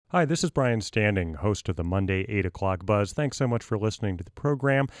Hi, this is Brian Standing, host of the Monday 8 o'clock Buzz. Thanks so much for listening to the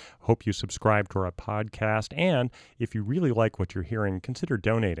program. Hope you subscribe to our podcast. And if you really like what you're hearing, consider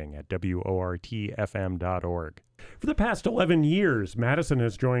donating at WORTFM.org. For the past 11 years, Madison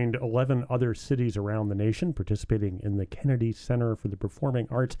has joined 11 other cities around the nation participating in the Kennedy Center for the Performing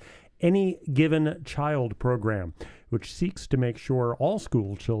Arts Any Given Child program, which seeks to make sure all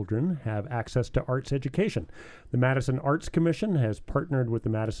school children have access to arts education. The Madison Arts Commission has partnered with the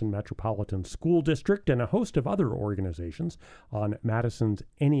Madison Metropolitan School District and a host of other organizations on Madison's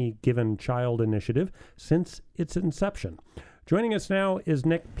Any Given Child initiative since its inception. Joining us now is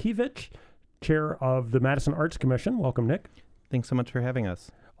Nick Pevich, chair of the Madison Arts Commission. Welcome, Nick. Thanks so much for having us.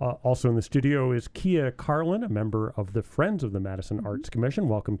 Also in the studio is Kia Carlin, a member of the Friends of the Madison Arts Commission.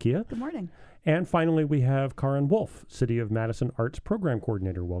 Welcome, Kia. Good morning. And finally, we have Karen Wolf, City of Madison Arts Program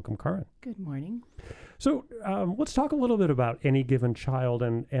Coordinator. Welcome, Karen. Good morning. So let's talk a little bit about Any Given Child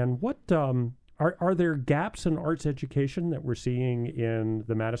and what are there gaps in arts education that we're seeing in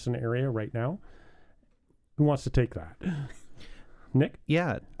the Madison area right now? Who wants to take that? Nick?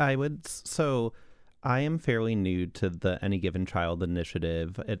 Yeah, I would. So I am fairly new to the Any Given Child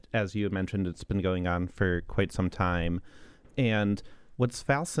initiative. As you mentioned, it's been going on for quite some time. And what's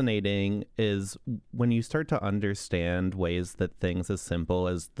fascinating is when you start to understand ways that things as simple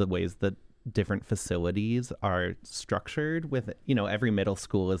as the ways that different facilities are structured with, every middle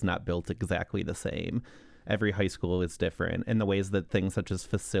school is not built exactly the same. Every high school is different. And the ways that things such as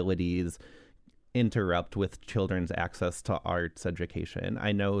facilities interrupt with children's access to arts education.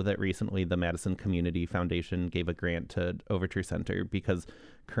 I know that recently the Madison Community Foundation gave a grant to Overture Center because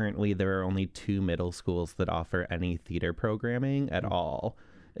currently there are only 2 middle schools that offer any theater programming at all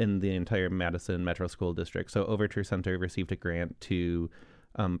in the entire Madison Metro School District. So Overture Center received a grant to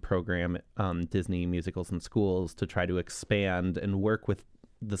program Disney musicals in schools to try to expand and work with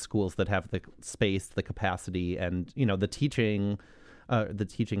the schools that have the space, the capacity, and the teaching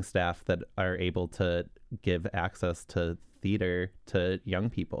staff that are able to give access to theater to young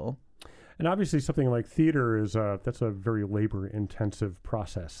people. And obviously something like theater is that's a very labor intensive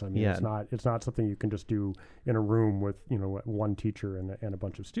process. I mean, it's not something you can just do in a room with, one teacher and a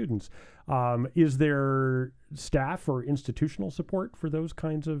bunch of students. Is there staff or institutional support for those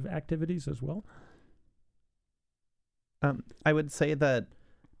kinds of activities as well? I would say that,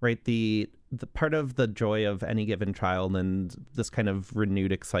 right, the part of the joy of Any Given Child and this kind of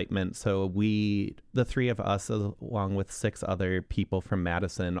renewed excitement. So the 3 of us, along with 6 other people from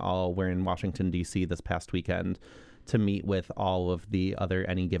Madison, all were in Washington, D.C. this past weekend to meet with all of the other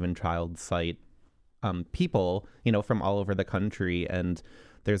Any Given Child site people, from all over the country. And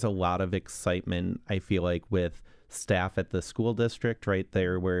there's a lot of excitement, I feel like, with staff at the school district, right?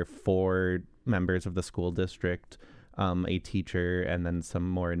 There were 4 members of the school district, a teacher, and then some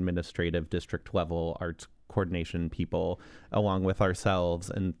more administrative district level arts coordination people, along with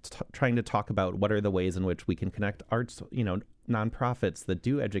ourselves, and trying to talk about what are the ways in which we can connect arts, nonprofits that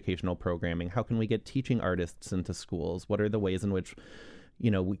do educational programming. How can we get teaching artists into schools? What are the ways in which,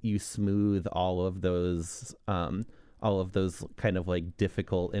 you smooth all of those kind of like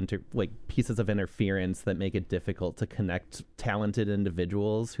difficult pieces of interference that make it difficult to connect talented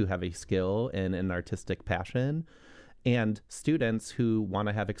individuals who have a skill and an artistic passion and students who want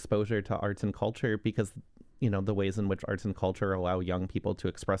to have exposure to arts and culture because, the ways in which arts and culture allow young people to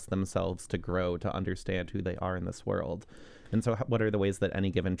express themselves, to grow, to understand who they are in this world. And so what are the ways that Any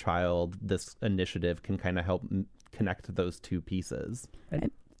Given Child, this initiative, can kind of help connect those 2 pieces?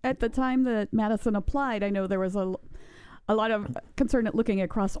 At the time that Madison applied, I know there was a lot of concern at looking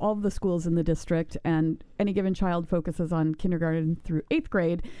across all of the schools in the district, and Any Given Child focuses on kindergarten through 8th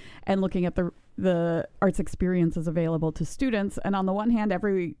grade and looking at the arts experiences available to students. And on the one hand,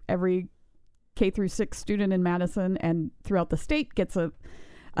 every K through 6 student in Madison and throughout the state gets a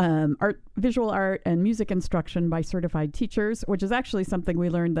visual art and music instruction by certified teachers, which is actually something we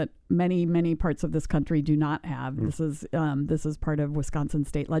learned that many parts of this country do not have. This is part of Wisconsin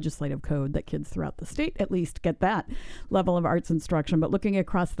state legislative code that kids throughout the state at least get that level of arts instruction. But looking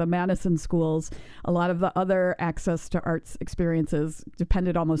across the Madison schools, a lot of the other access to arts experiences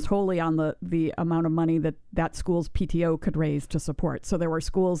depended almost wholly on the amount of money that school's PTO could raise to support. So there were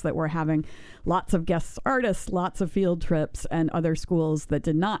schools that were having lots of guest artists, lots of field trips, and other schools that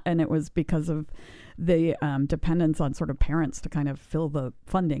did not, and it was because of the dependence on sort of parents to kind of fill the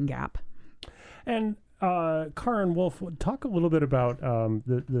funding gap. And Karen Wolf, talk a little bit about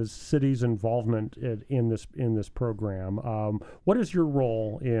the city's involvement in this program. What is your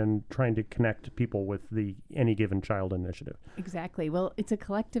role in trying to connect people with the Any Given Child initiative? Exactly. Well, it's a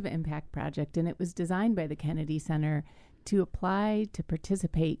collective impact project, and it was designed by the Kennedy Center to apply to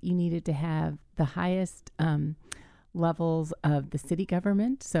participate, you needed to have the highest levels of the city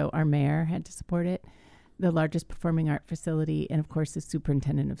government. So our mayor had to support it, the largest performing art facility, and of course the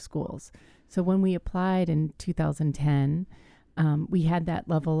superintendent of schools. So when we applied in 2010, we had that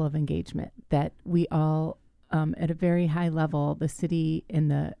level of engagement that we all, at a very high level, the city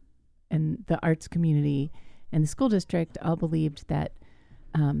and the arts community and the school district all believed that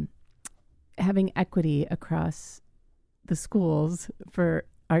having equity across the schools for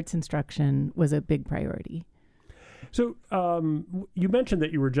arts instruction was a big priority. So you mentioned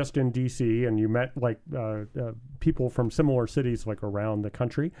that you were just in D.C. and you met people from similar cities like around the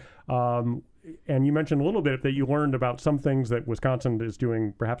country. And you mentioned a little bit that you learned about some things that Wisconsin is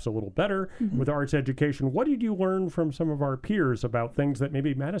doing perhaps a little better with arts education. What did you learn from some of our peers about things that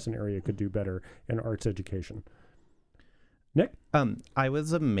maybe Madison area could do better in arts education? Nick? I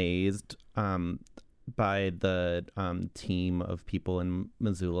was amazed by the team of people in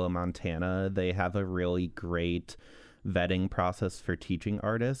Missoula, Montana. They have a really great vetting process for teaching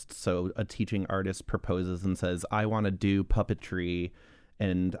artists. So a teaching artist proposes and says, I want to do puppetry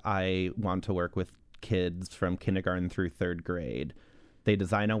and I want to work with kids from kindergarten through third grade. They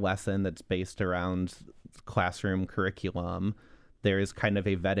design a lesson that's based around classroom curriculum. There is kind of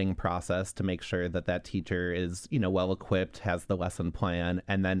a vetting process to make sure that that teacher is, well equipped, has the lesson plan,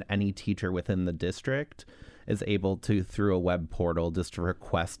 and then any teacher within the district is able to, through a web portal, just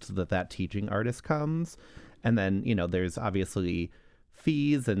request that that teaching artist comes. And then, there's obviously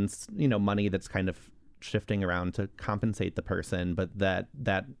fees and, money that's kind of shifting around to compensate the person, but that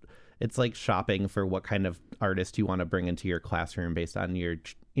it's like shopping for what kind of artist you want to bring into your classroom based on your,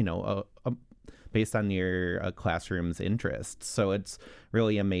 based on your classroom's interests. So it's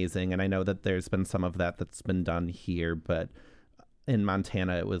really amazing. And I know that there's been some of that that's been done here, but in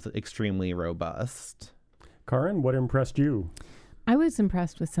Montana, it was extremely robust. Karin, what impressed you? I was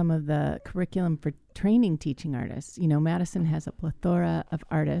impressed with some of the curriculum for training teaching artists. Madison has a plethora of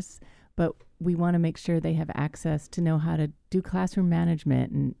artists, but we want to make sure they have access to know how to do classroom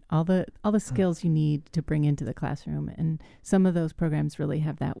management and all the skills you need to bring into the classroom. And some of those programs really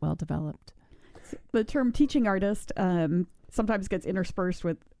have that well developed. The term teaching artist sometimes gets interspersed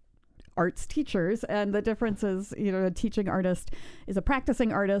with arts teachers, and the difference is, a teaching artist is a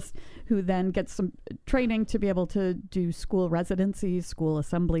practicing artist who then gets some training to be able to do school residencies, school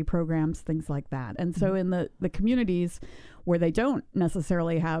assembly programs, things like that. And so in the communities where they don't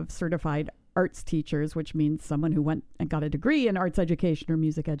necessarily have certified arts teachers, which means someone who went and got a degree in arts education or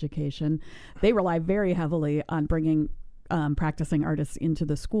music education, they rely very heavily on bringing practicing artists into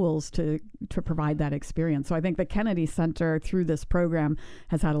the schools to provide that experience. So I think the Kennedy Center, through this program,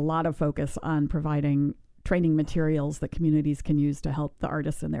 has had a lot of focus on providing training materials that communities can use to help the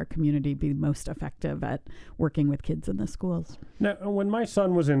artists in their community be most effective at working with kids in the schools. Now, when my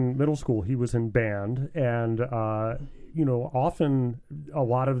son was in middle school, he was in band, and often a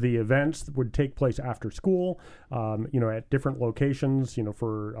lot of the events would take place after school, at different locations,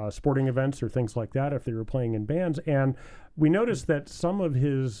 for sporting events or things like that, if they were playing in bands. And we noticed that some of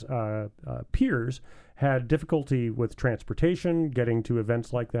his peers had difficulty with transportation, getting to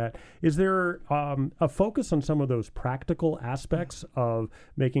events like that. Is there a focus on some of those practical aspects of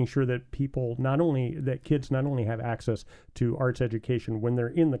making sure that kids not only have access to arts education when they're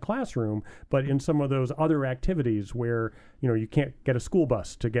in the classroom, but in some of those other activities where, you can't get a school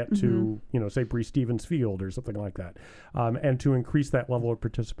bus to get to, say, Bree Stevens Field or something like that, and to increase that level of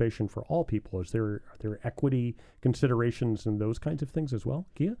participation for all people? Are there equity considerations and those kinds of things as well,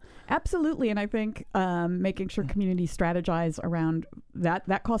 Kia? Absolutely, and I think making sure communities strategize around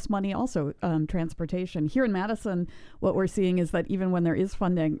that costs money also, transportation. Here in Madison, what we're seeing is that even when there is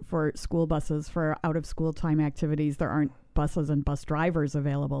funding for school buses for out-of-school time activities, there aren't buses and bus drivers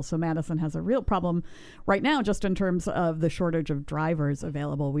available. So Madison has a real problem right now just in terms of the shortage of drivers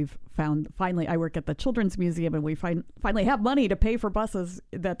available. We've found, finally, I work at the Children's Museum, and we finally have money to pay for buses.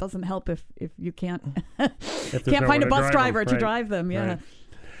 That doesn't help if you can't find a bus driver to drive them. Yeah. Right.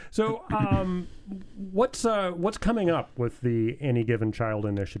 So what's coming up with the Any Given Child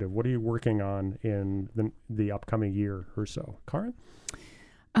initiative? What are you working on in the upcoming year or so? Karin?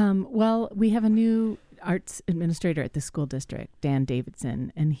 Well, we have a new arts administrator at the school district, Dan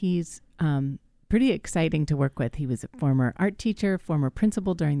Davidson, and he's pretty exciting to work with. He was a former art teacher, former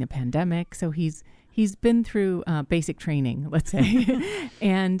principal during the pandemic, so he's been through basic training, let's say,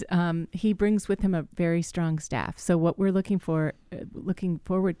 and he brings with him a very strong staff. So what we're looking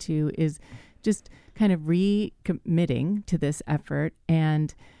forward to is just kind of recommitting to this effort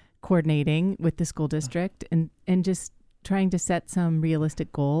and coordinating with the school district and just trying to set some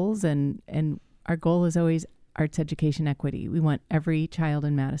realistic goals. And our goal is always arts education equity. We want every child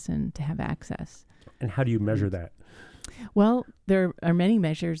in Madison to have access. And how do you measure that? Well, there are many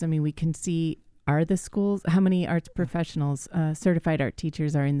measures. I mean, we can see, are the schools, how many arts professionals, certified art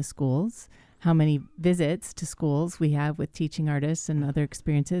teachers are in the schools, how many visits to schools we have with teaching artists and other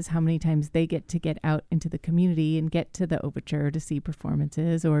experiences, how many times they get out into the community and get to the Overture to see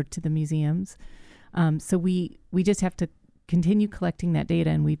performances or to the museums. So we just have to continue collecting that data,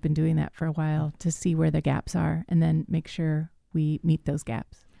 and we've been doing that for a while to see where the gaps are and then make sure we meet those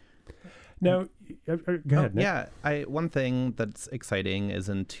gaps. Now, go ahead, Nick. Yeah, one thing that's exciting is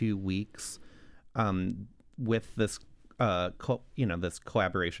in 2 weeks, with this this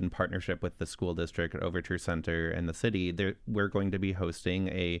collaboration partnership with the school district, Overture Center, and the city, we're going to be hosting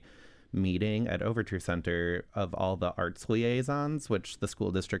a meeting at Overture Center of all the arts liaisons, which the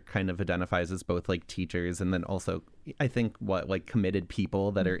school district kind of identifies as both like teachers and then also, I think, committed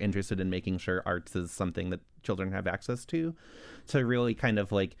people that are interested in making sure arts is something that children have access to really kind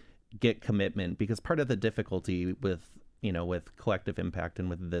of like get commitment, because part of the difficulty with collective impact and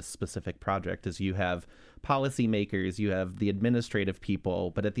with this specific project is you have policymakers, you have the administrative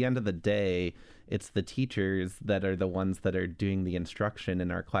people, but at the end of the day, it's the teachers that are the ones that are doing the instruction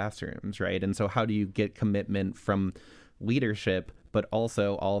in our classrooms, right? And so how do you get commitment from leadership, but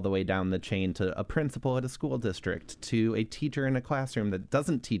also all the way down the chain to a principal at a school district, to a teacher in a classroom that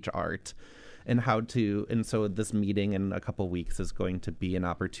doesn't teach art? And so this meeting in a couple weeks is going to be an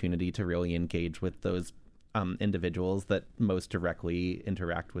opportunity to really engage with those individuals that most directly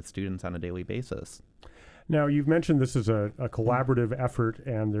interact with students on a daily basis. Now, you've mentioned this is a collaborative effort,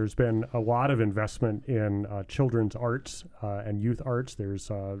 and there's been a lot of investment in children's arts and youth arts. There's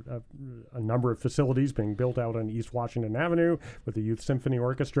a number of facilities being built out on East Washington Avenue with the Youth Symphony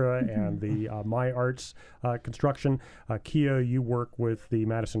Orchestra and the My Arts construction. Kia, you work with the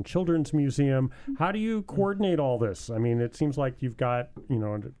Madison Children's Museum. How do you coordinate all this? I mean, it seems like you've got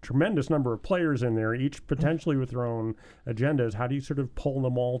a tremendous number of players in there, each potentially with their own agendas. How do you sort of pull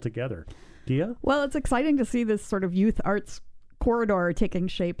them all together? Dia? Well, it's exciting to see this sort of youth arts corridor taking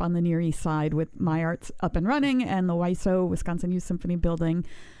shape on the Near East Side with My Arts up and running and the WISO, Wisconsin Youth Symphony Building,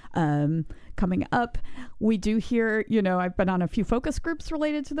 coming up. We do hear, I've been on a few focus groups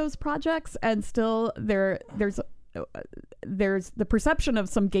related to those projects, and still there's the perception of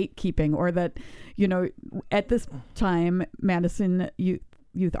some gatekeeping, or that, at this time, Madison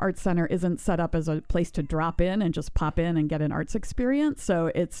Youth Arts Center isn't set up as a place to drop in and just pop in and get an arts experience. So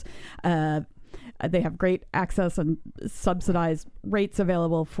it's they have great access and subsidized rates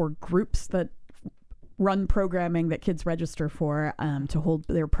available for groups that run programming that kids register for to hold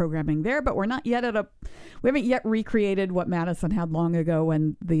their programming there. But we're not yet we haven't yet recreated what Madison had long ago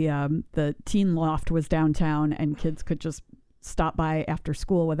when the teen loft was downtown and kids could just stop by after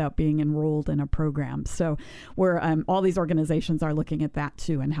school without being enrolled in a program. So we're all these organizations are looking at that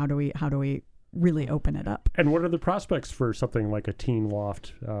too, and how do we really open it up? And what are the prospects for something like a teen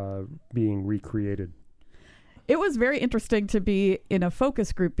loft being recreated? It was very interesting to be in a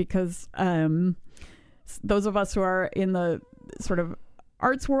focus group because those of us who are in the sort of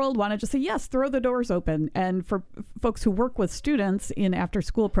arts world wanted to say, yes, throw the doors open. And for folks who work with students in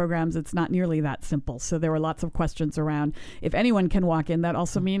after-school programs, it's not nearly that simple. So there were lots of questions around, if anyone can walk in, that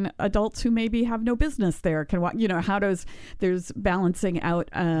also mean adults who maybe have no business there can walk, there's balancing out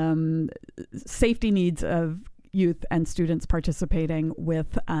safety needs of youth and students participating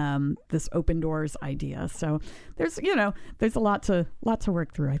with this open doors idea. So there's a lot to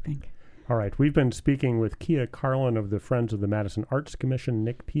work through, I think. All right. We've been speaking with Kia Carlin of the Friends of the Madison Arts Commission,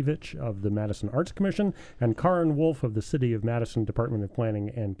 Nick Pevich of the Madison Arts Commission, and Karin Wolf of the City of Madison Department of Planning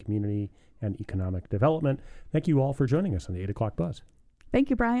and Community and Economic Development. Thank you all for joining us on the 8 o'clock Buzz. Thank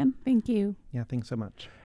you, Brian. Thank you. Yeah, thanks so much.